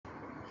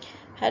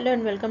Hello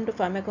and welcome to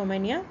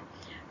Pharmacomania.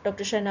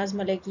 Dr. Shahnaz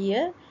Malik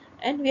here,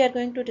 and we are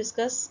going to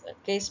discuss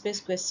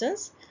case-based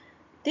questions.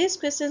 These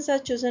questions are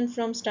chosen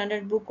from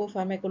Standard Book of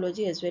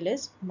Pharmacology as well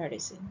as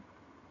Medicine.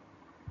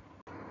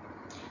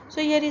 So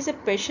here is a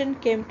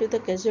patient came to the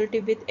casualty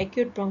with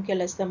acute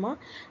bronchial asthma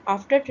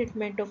after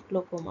treatment of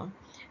glaucoma.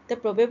 The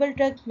probable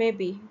drug may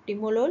be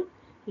timolol,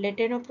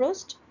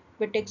 latanoprost,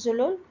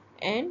 betexolol,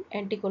 and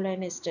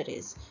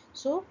anticholinergic.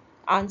 So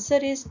answer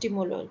is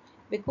timolol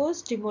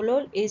because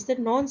timolol is the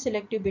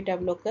non-selective beta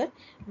blocker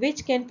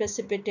which can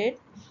precipitate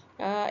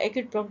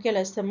acute bronchial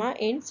asthma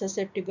in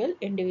susceptible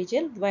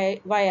individual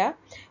via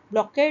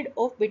blockade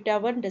of beta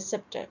 1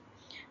 receptor,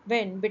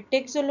 when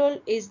betexolol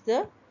is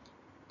the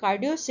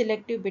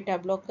cardioselective beta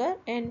blocker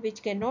and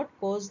which cannot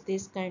cause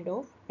this kind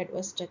of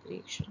adverse drug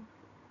reaction.